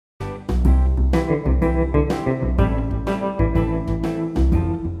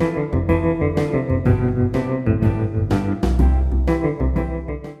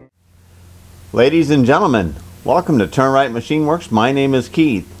Ladies and gentlemen, welcome to Turn Wright Machine Works. My name is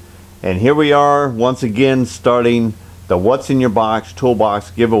Keith, and here we are once again starting the What's in Your Box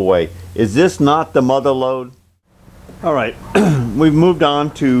Toolbox giveaway. Is this not the mother load? Alright, we've moved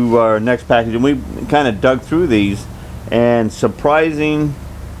on to our next package, and we kind of dug through these, and surprising,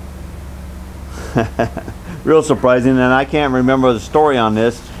 real surprising, and I can't remember the story on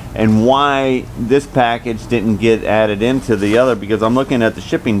this and why this package didn't get added into the other, because I'm looking at the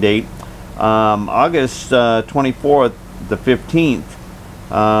shipping date. August 24th, the 15th,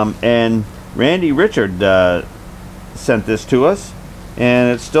 and Randy Richard sent this to us,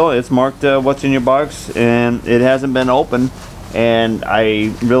 and it's marked what's in your box, and it hasn't been opened, and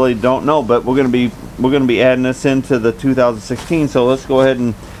I really don't know, but we're gonna be adding this into the 2016. So let's go ahead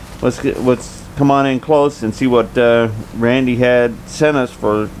and let's come on in close and see what Randy had sent us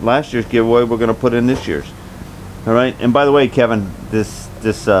for last year's giveaway. We're gonna put in this year's. All right, and by the way, Kevin, this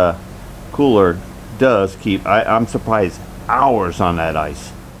cooler does keep, I'm surprised, hours on that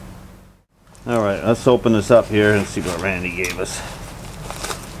ice. Alright, let's open this up here and see what Randy gave us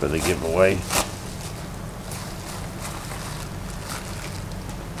for the giveaway.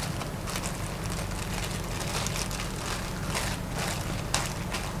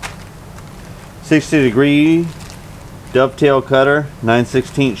 .60-degree dovetail cutter,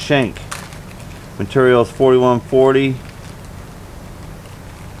 9/16 shank. Materials 4140.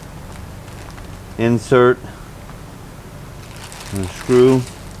 Insert and screw.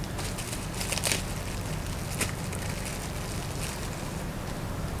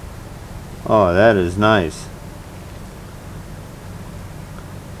 Oh, that is nice.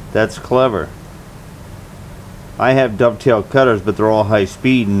 That's clever. I have dovetail cutters, but they're all high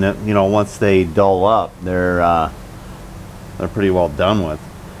speed, and you know, once they dull up, they're pretty well done with.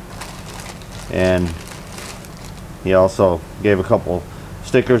 And he also gave a couple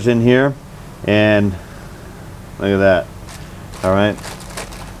stickers in here. And look at that. Alright,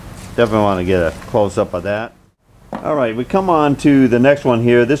 definitely want to get a close-up of that. Alright, we come on to the next one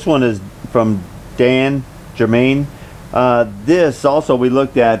here. This one is from Germain. This also, we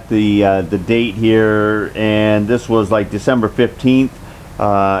looked at the date here, and this was like December 15th.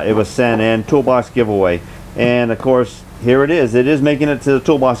 It was sent in, toolbox giveaway, and of course here it is making it to the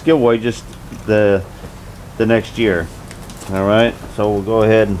toolbox giveaway just the next year. Alright, so we'll go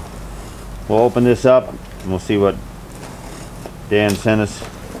ahead and we'll open this up and we'll see what Dan sent us.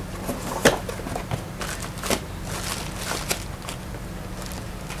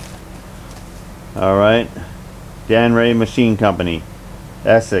 Alright, Gregrey Machine Company,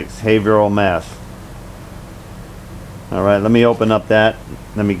 Essex, Haverhill, Mass. Alright, let me open up that.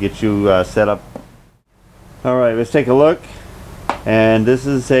 Let me get you set up. Alright, let's take a look. And this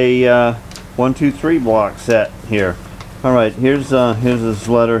is a 1, 2, 3 block set here. Alright, here's this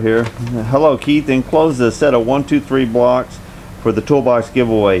letter here. Hello Keith, enclose a set of 1, 2, 3 blocks for the toolbox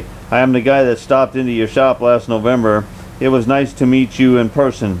giveaway. I am the guy that stopped into your shop last November. It was nice to meet you in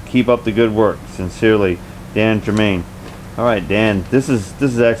person. Keep up the good work. Sincerely, Dan Germain. Alright, Dan, this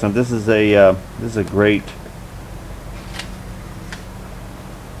is excellent. This is a great,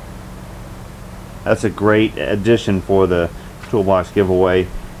 that's a great addition for the toolbox giveaway.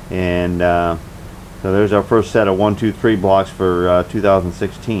 And so there's our first set of 1, 2, 3 blocks for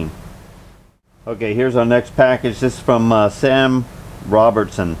 2016. Okay, here's our next package. This is from Sam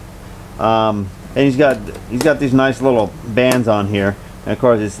Robertson, and he's got these nice little bands on here. And of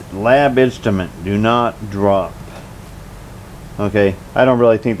course, it's lab instrument. Do not drop. Okay, I don't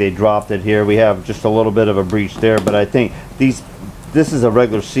really think they dropped it here. We have just a little bit of a breach there, but I think this is a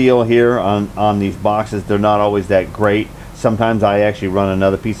regular seal here on these boxes. They're not always that great. Sometimes I actually run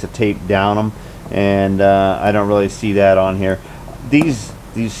another piece of tape down them, and I don't really see that on here. These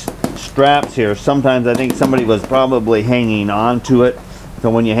straps here, sometimes I think somebody was probably hanging onto it, so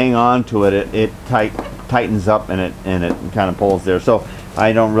when you hang on to it, it tightens up, and it kind of pulls there. So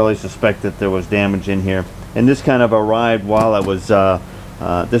I don't really suspect that there was damage in here. And this kind of arrived while I was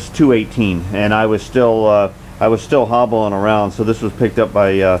this 218, and I was still hobbling around. So this was picked up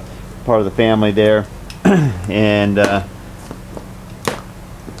by part of the family there, and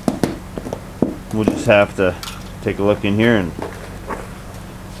we'll just have to take a look in here and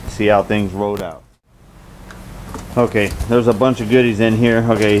see how things rode out. Okay, there's a bunch of goodies in here.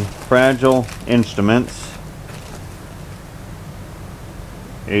 Okay, fragile instruments,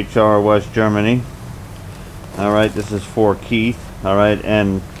 HR West Germany. Alright, this is for Keith. Alright,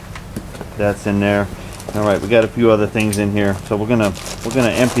 and that's in there. Alright, we got a few other things in here, so we're gonna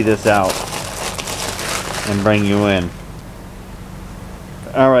empty this out and bring you in.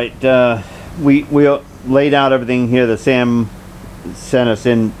 Alright, we laid out everything here that Sam sent us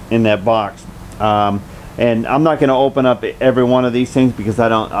in that box. And I'm not going to open up every one of these things because I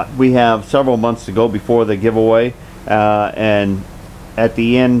don't. We have several months to go before the giveaway, and at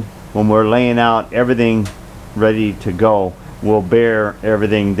the end, when we're laying out everything ready to go, we'll bare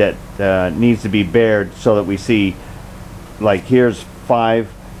everything that needs to be bared so that we see. Like here's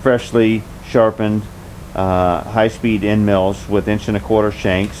 5 freshly sharpened high-speed end mills with 1¼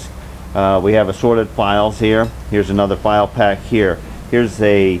 shanks. We have assorted files here. Here's another file pack here. Here's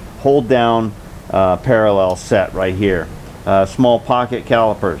a hold down parallel set right here. Small pocket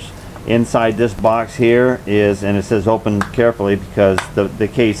calipers. Inside this box here is, and it says open carefully because the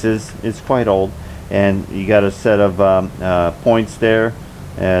case is quite old, and you got a set of points there,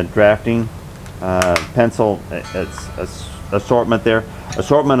 drafting, pencil, it's assortment there,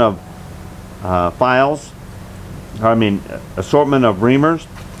 assortment of files, assortment of reamers,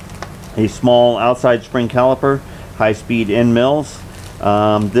 a small outside spring caliper, high-speed end mills.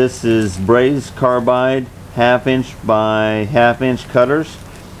 This is brazed carbide 1/2 inch by 1/2 inch cutters.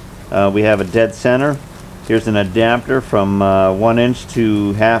 We have a dead center. Here's an adapter from 1 inch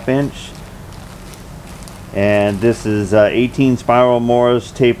to 1/2 inch. And this is 18 spiral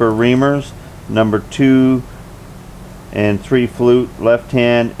Morse taper reamers, number 2 and 3 flute, left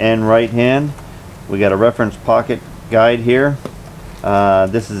hand and right hand. We got a reference pocket guide here.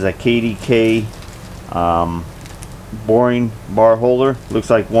 This is a KDK boring bar holder, looks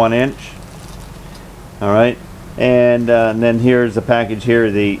like 1 inch. All right, and then here's a package here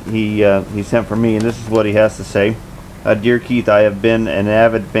that he sent for me, and this is what he has to say. Dear Keith, I have been an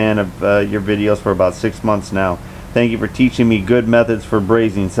avid fan of your videos for about 6 months now. Thank you for teaching me good methods for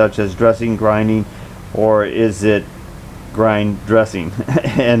brazing, such as dressing, grinding, or is it grind dressing,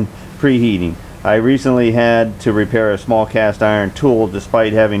 and preheating. I recently had to repair a small cast iron tool.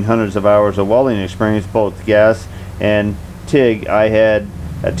 Despite having hundreds of hours of welding experience, both gas and TIG, I had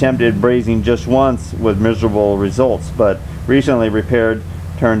attempted brazing just once with miserable results, but recently repaired,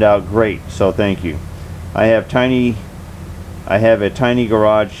 turned out great, so thank you. I have a tiny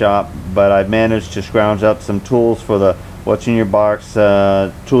garage shop, but I've managed to scrounge up some tools for the What's in Your Box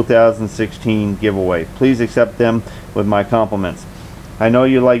 2016 giveaway. Please accept them with my compliments. I know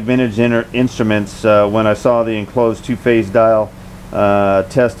you like vintage instruments. When I saw the enclosed 2-phase dial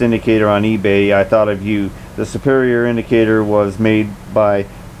test indicator on eBay, I thought of you. The superior indicator was made by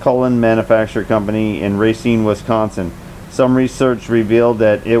Cullen Manufacturing Company in Racine, Wisconsin. Some research revealed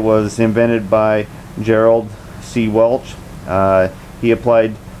that it was invented by Gerald C. Welch. He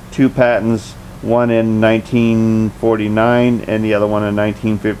applied 2 patents, one in 1949 and the other one in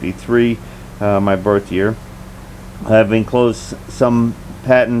 1953, my birth year. I have enclosed some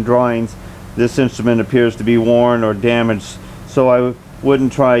patent drawings. This instrument appears to be worn or damaged, so I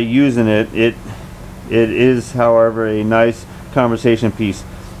wouldn't try using it. It is, however, a nice conversation piece.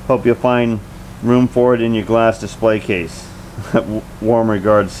 Hope you'll find room for it in your glass display case. Warm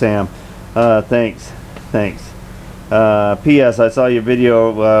regards, Sam. Thanks. P.S. I saw your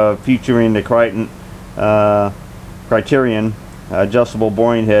video featuring the Criterion adjustable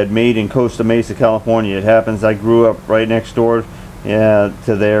boring head made in Costa Mesa, California. It happens I grew up right next door to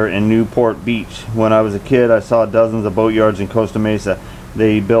there in Newport Beach. When I was a kid, I saw dozens of boatyards in Costa Mesa.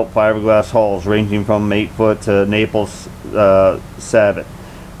 They built fiberglass hulls ranging from 8 foot to Naples Sabbath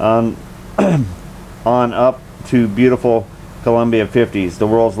on up to beautiful Columbia 50s, the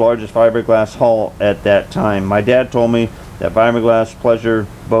world's largest fiberglass hull at that time. My dad told me that fiberglass pleasure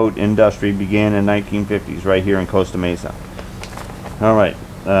boat industry began in 1950s right here in Costa Mesa. All right,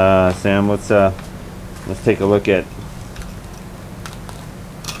 Sam, let's take a look at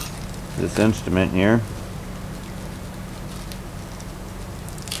this instrument here.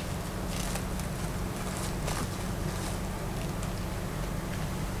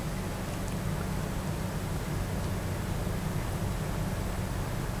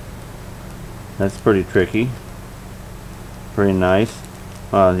 That's pretty tricky. Pretty nice.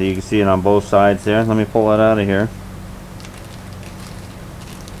 You can see it on both sides there. Let me pull it out of here.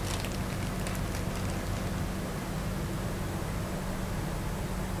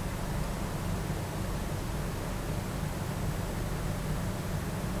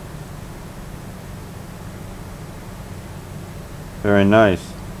 Very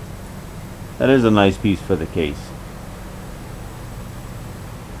nice. That is a nice piece for the case.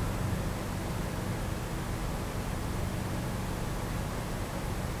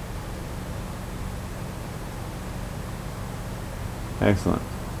 Excellent.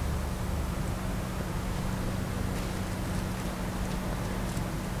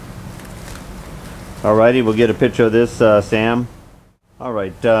 Alrighty, we'll get a picture of this, Sam.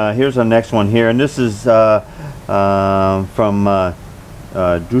 Alright, here's our next one here, and this is from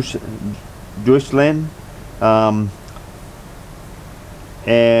Bodhaine,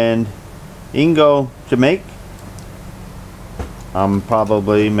 and Ingo Gemmeke. I'm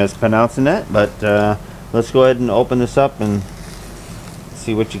probably mispronouncing that, but let's go ahead and open this up and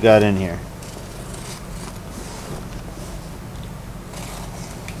see what you got in here.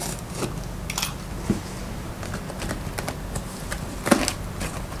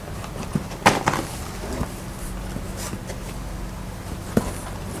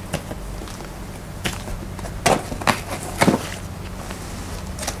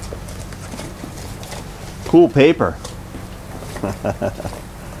 Cool paper.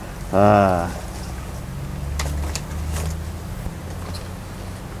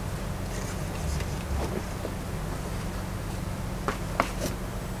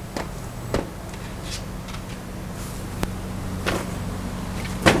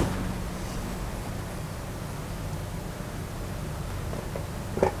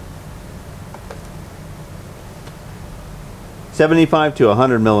 75 to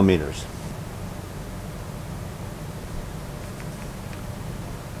 100 millimeters.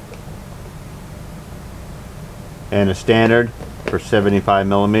 And a standard for 75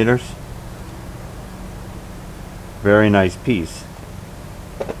 millimeters. Very nice piece.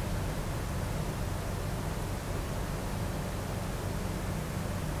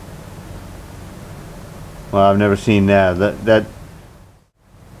 Well, I've never seen that.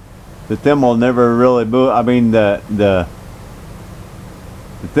 The thimble never really move. I mean, the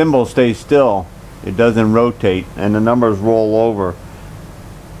thimble stays still. It doesn't rotate, and the numbers roll over.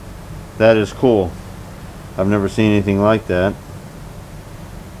 That is cool. I've never seen anything like that.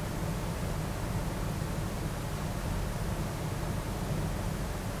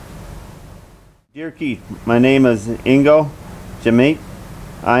 Dear Keith, my name is Ingo Gemmeke.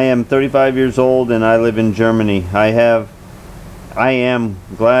 I am 35 years old and I live in Germany. I am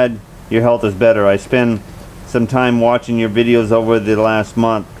glad your health is better. I spend some time watching your videos over the last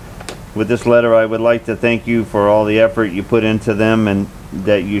month. With this letter, I would like to thank you for all the effort you put into them and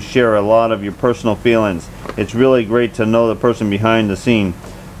that you share a lot of your personal feelings. It's really great to know the person behind the scene.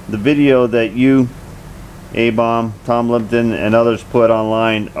 The video that you, A-Bomb, Tom Lipton, and others put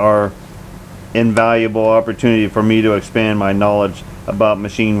online are invaluable opportunity for me to expand my knowledge about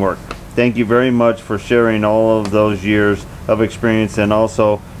machine work. Thank you very much for sharing all of those years of experience and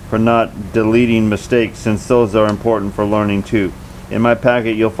also for not deleting mistakes, since those are important for learning too. In my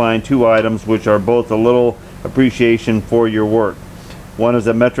packet you'll find two items which are both a little appreciation for your work. One is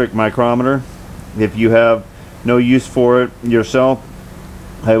a metric micrometer. If you have no use for it yourself,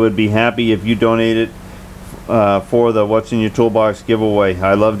 I would be happy if you donate it for the What's in Your Toolbox giveaway.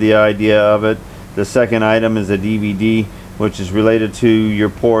 I love the idea of it. The second item is a DVD which is related to your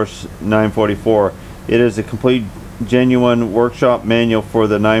Porsche 944. It is a complete genuine workshop manual for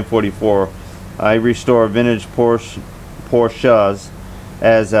the 944. I restore vintage Porsches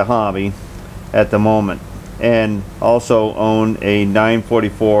as a hobby at the moment, and also own a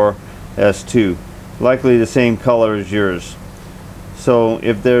 944 S2, likely the same color as yours. So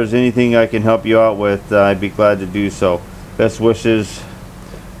if there's anything I can help you out with, I'd be glad to do so. Best wishes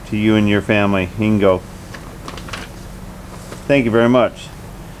to you and your family, Ingo. Thank you very much.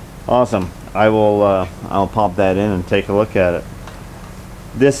 Awesome. I'll pop that in and take a look at it.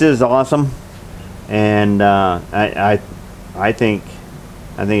 This is awesome, and I think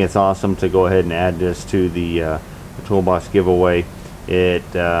it's awesome to go ahead and add this to the toolbox giveaway.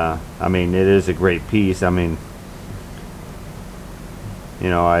 I mean, it is a great piece. I mean, you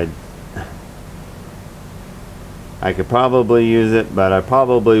know, I could probably use it, but I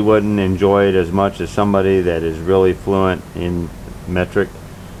probably wouldn't enjoy it as much as somebody that is really fluent in metric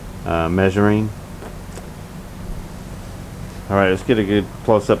measuring. Alright, let's get a good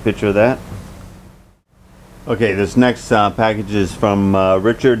close-up picture of that. Okay, this next package is from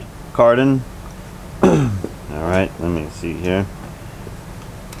Richard Cardin. Alright, let me see here.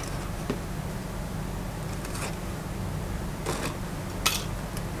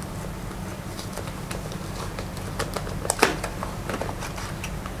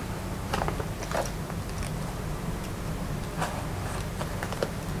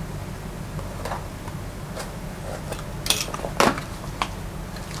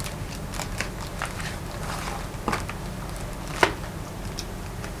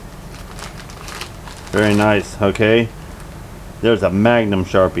 Very nice. Okay, there's a Magnum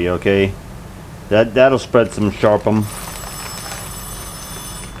Sharpie. Okay, that'll spread some sharpum.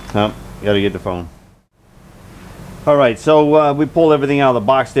 Oh, gotta get the phone. Alright, so we pulled everything out of the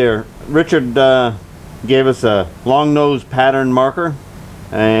box there. Richard gave us a long nose pattern marker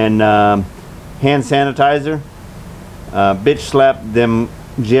and hand sanitizer. Bitch slapped them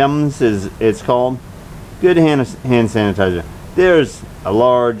Gems is it's called. Good hand sanitizer. There's a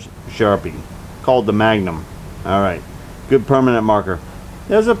large Sharpie called the Magnum. Alright, good permanent marker.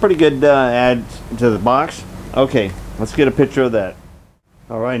 There's a pretty good add to the box. Okay, let's get a picture of that.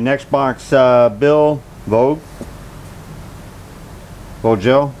 Alright, next box, Bill Vogel.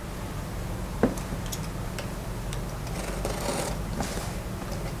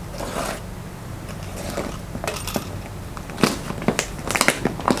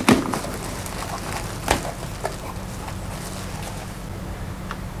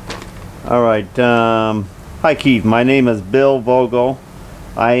 Alright, hi Keith, my name is Bill Vogel.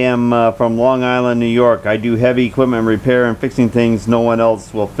 I am from Long Island, New York. I do heavy equipment repair and fixing things no one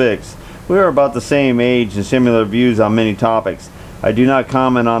else will fix. We are about the same age and similar views on many topics. I do not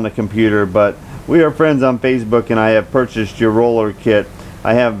comment on the computer, but we are friends on Facebook and I have purchased your roller kit.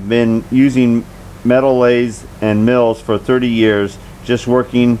 I have been using metal lathes and mills for 30 years, just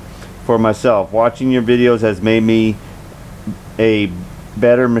working for myself. Watching your videos has made me a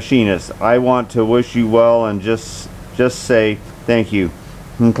better machinist. I want to wish you well and just say thank you.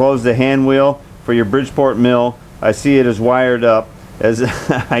 Enclose the hand wheel for your Bridgeport mill. I see it is wired up, as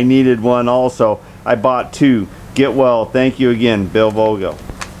I needed one also. I bought two. Get well. Thank you again, Bill Vogel.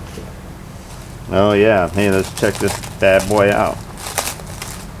 Oh yeah, hey, let's check this bad boy out.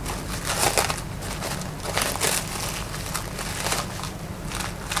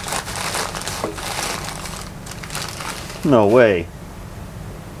 No way.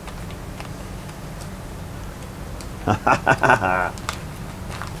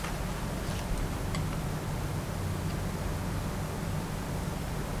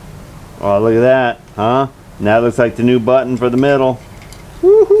 Oh, look at that, huh? Now it looks like the new button for the middle.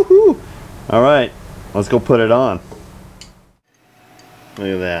 Woo-hoo-hoo. All right, let's go put it on. Look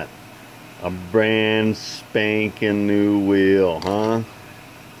at that. A brand spanking new wheel, huh?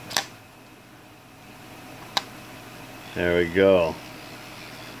 There we go.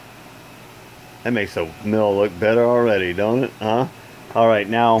 That makes the mill look better already, don't it? Huh? All right,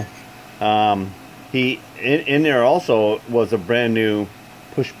 now in there also was a brand new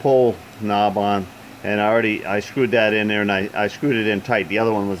push-pull knob on, and I screwed that in there, and I screwed it in tight. The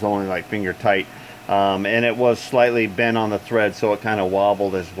other one was only like finger tight, and it was slightly bent on the thread, so it kind of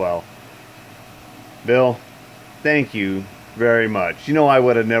wobbled as well. Bill, thank you very much. You know, I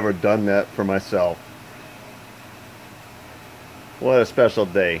would have never done that for myself. What a special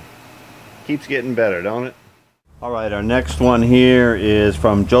day. Keeps getting better, don't it? Alright, our next one here is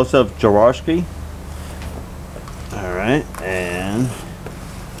from Joseph Jaworski. Alright, and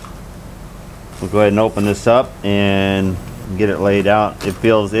we'll go ahead and open this up and get it laid out.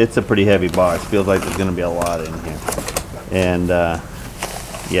 It's a pretty heavy box. Feels like there's going to be a lot in here. And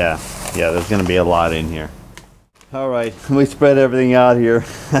yeah, there's going to be a lot in here. Alright, we spread everything out here.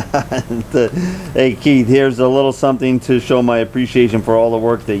 Hey Keith, here's a little something to show my appreciation for all the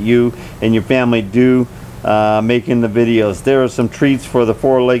work that you and your family do making the videos. There are some treats for the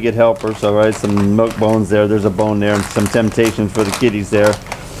four-legged helpers, alright, some milk bones there, there's a bone there, and some temptations for the kitties there.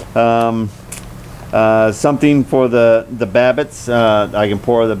 Something for the babbits. I can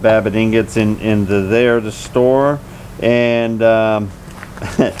pour the babbit ingots into there to store. And look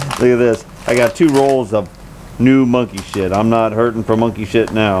at this, I got 2 rolls of new monkey shit. I'm not hurting for monkey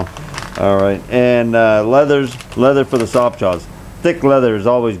shit now. Alright, and leather for the soft jaws. Thick leather is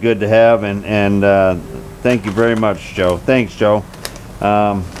always good to have, and thank you very much, Joe. Thanks, Joe.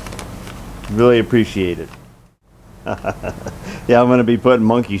 Really appreciate it. Yeah, I'm going to be putting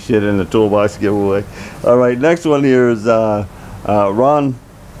monkey shit in the toolbox giveaway. Alright, next one here is Ron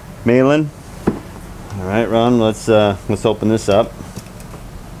Maland. Alright, Ron, let's open this up.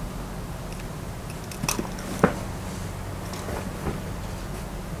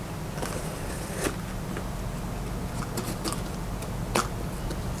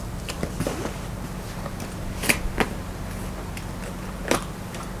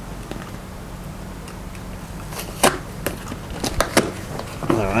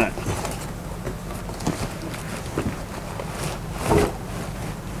 Alright.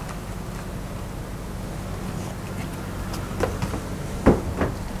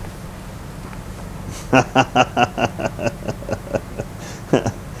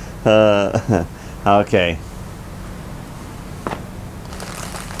 Okay.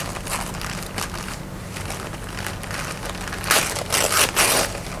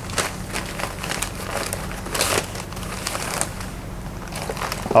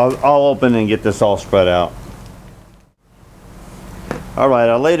 I'll open and get this all spread out. Alright,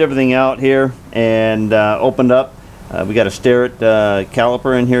 I laid everything out here and opened up. We got a Starrett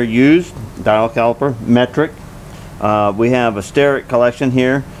caliper in here used, dial caliper, metric. we have a Steric collection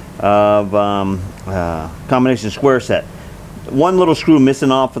here of combination square set. One little screw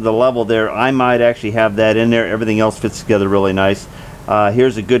missing off of the level there. I might actually have that in there. Everything else fits together really nice.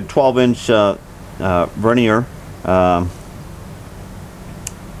 Here's a good 12-inch vernier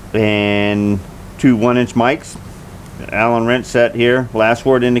and 2 1-inch mics. Allen wrench set here. Last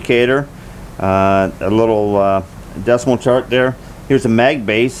word indicator. A little decimal chart there. Here's a mag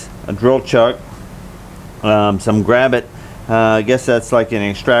base, a drill chuck, some Grabbit. I guess that's like an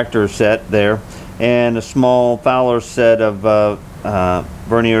extractor set there, and a small Fowler set of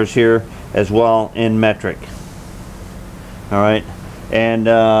verniers here as well in metric. All right,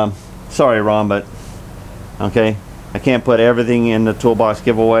 and sorry, Ron, but okay, I can't put everything in the toolbox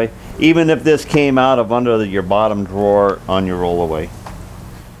giveaway, even if this came out of under your bottom drawer on your rollaway.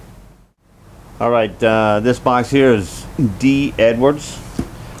 All right, this box here is D. Edwards.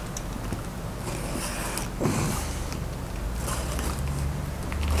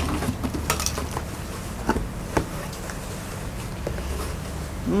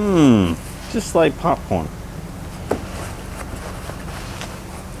 Just like popcorn.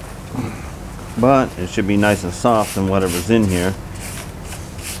 But it should be nice and soft and whatever's in here.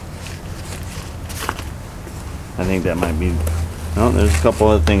 I think that might be... Oh, there's a couple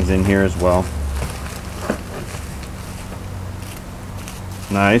other things in here as well.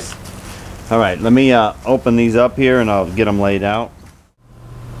 Nice. All right, let me open these up here and I'll get them laid out.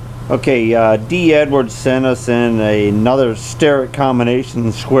 Okay, D. Edwards sent us in another Steric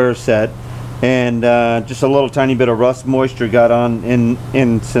combination square set, and just a little tiny bit of rust moisture got on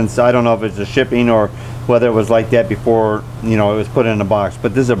in since I don't know if it's a shipping or whether it was like that before, you know, it was put in the box.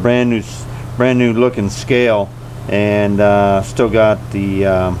 But this is a brand new looking scale, and still got the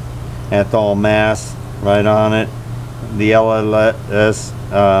Athol mass right on it. The LLS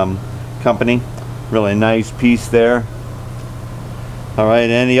company, really nice piece there. All right,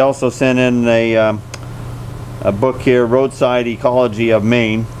 and he also sent in a book here, Roadside Ecology of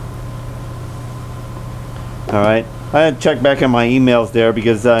Maine. All right, I had to check back on my emails there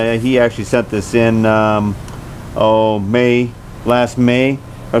because he actually sent this in last May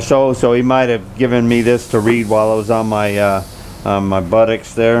or so, so he might have given me this to read while I was on my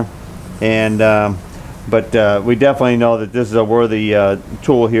buttocks there. And but we definitely know that this is a worthy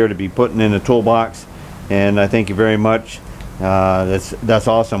tool here to be putting in a toolbox, and I thank you very much. That's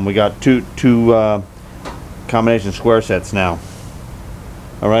awesome. We got two combination square sets now.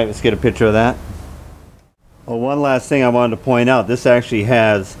 All right, let's get a picture of that. Well, one last thing I wanted to point out, this actually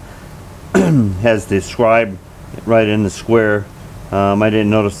has has the scribe right in the square. I didn't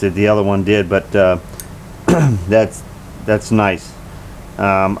notice that the other one did, but that's nice.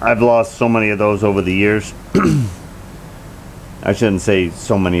 I've lost so many of those over the years. I shouldn't say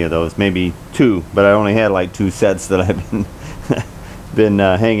so many of those, maybe 2, but I only had like 2 sets that I've been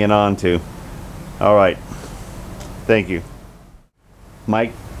hanging on to. All right, thank you,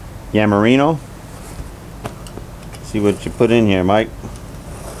 Mike Yammerino. See what you put in here, Mike.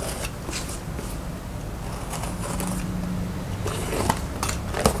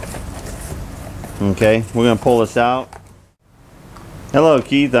 Okay, we're gonna pull this out. Hello,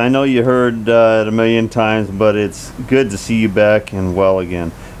 Keith. I know you heard it a million times, but it's good to see you back and well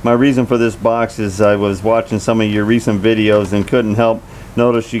again. My reason for this box is I was watching some of your recent videos and couldn't help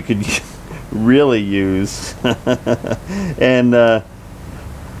notice you could really use and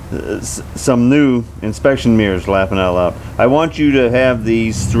some new inspection mirrors, laughing out loud. I want you to have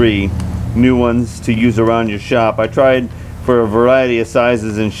these 3 new ones to use around your shop. I tried for a variety of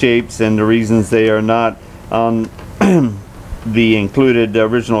sizes and shapes, and the reasons they are not on the included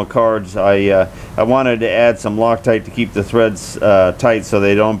original cards, I wanted to add some Loctite to keep the threads tight so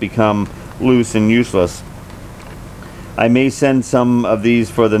they don't become loose and useless. I may send some of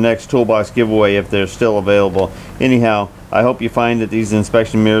these for the next toolbox giveaway if they're still available. Anyhow, I hope you find that these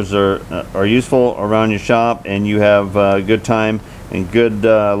inspection mirrors are useful around your shop, and you have a good time and good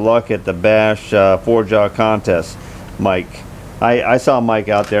luck at the Bash 4-jaw contest, Mike. I saw Mike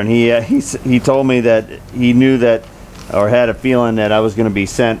out there, and he told me that he knew that, or had a feeling that I was going to be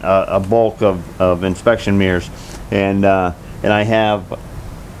sent a bulk of inspection mirrors, and I have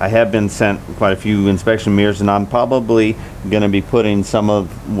been sent quite a few inspection mirrors, and I'm probably going to be putting some of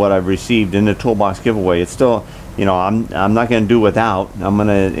what I've received in the toolbox giveaway. It's still, you know, I'm not going to do without. I'm going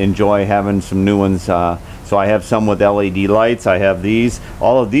to enjoy having some new ones. So I have some with LED lights. I have these.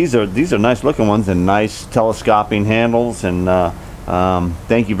 All of these are nice looking ones and nice telescoping handles. And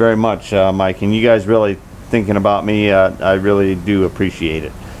thank you very much, Mike. And you guys really thinking about me. I really do appreciate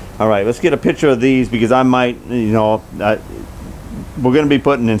it. All right, let's get a picture of these because I might, you know, we're going to be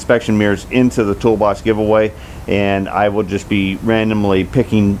putting inspection mirrors into the toolbox giveaway, and I will just be randomly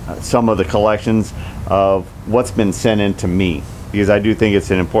picking some of the collections of what's been sent in to me, because I do think it's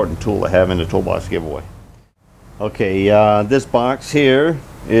an important tool to have in the toolbox giveaway. Okay, this box here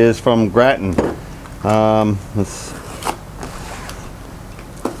is from Grattan. Let's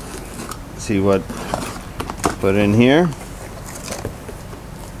see what put in here.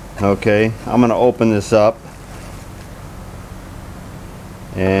 Okay, I'm going to open this up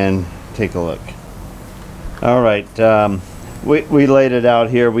and take a look. All right, we laid it out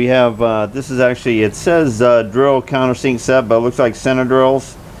here. We have this is actually, it says drill countersink set, but it looks like center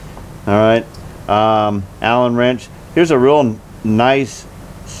drills. All right, Allen wrench. Here's a real nice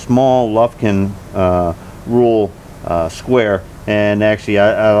small Lufkin rule square, and actually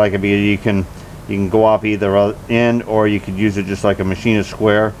I like it because you can go off either end, or you could use it just like a machinist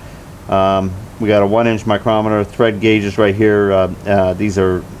square. We got a 1-inch micrometer, thread gauges right here. These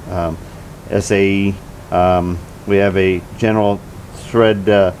are SAE. We have a general thread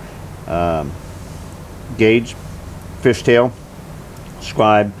gauge, fishtail,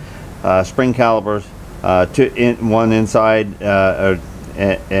 scribe, spring calipers, one inside,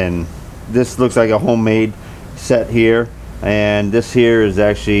 and this looks like a homemade set here. And this here is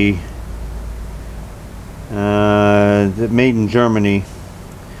actually made in Germany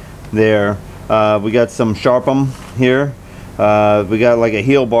there. We got some Sharp'em here. We got like a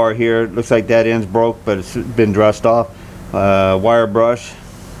heel bar here. It looks like that end's broke, but it's been dressed off. Wire brush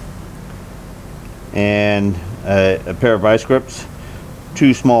and a pair of vice grips.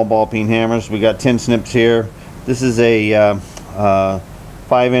 2 small ball peen hammers. We got 10 snips here. This is a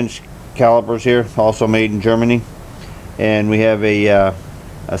 5-inch calipers here, also made in Germany. And we have a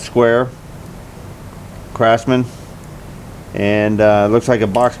square Craftsman, and looks like a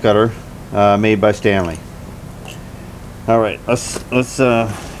box cutter made by Stanley. All right, let's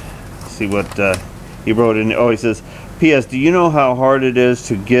see what he wrote in. Oh, he says, P.S. Do you know how hard it is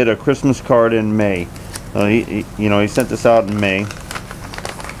to get a Christmas card in May? He sent this out in May.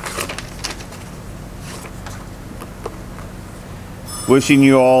 Wishing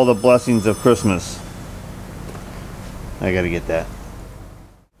you all the blessings of Christmas. I gotta get that.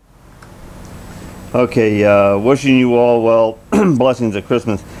 Okay, wishing you all, well, blessings of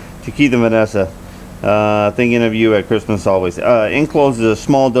Christmas. To Keith and Vanessa, thinking of you at Christmas always. Enclosed is a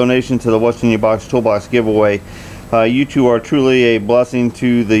small donation to the What's in Your Box Toolbox giveaway. You two are truly a blessing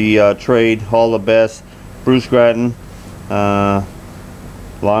to the trade. All the best. Bruce Grattan, Long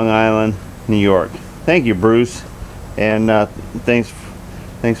Island, New York. Thank you, Bruce, and thanks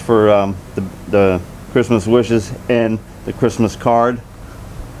for the Christmas wishes and the Christmas card.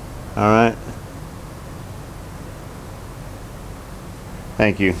 All right.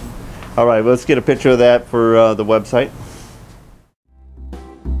 Thank you. All right, let's get a picture of that for the website.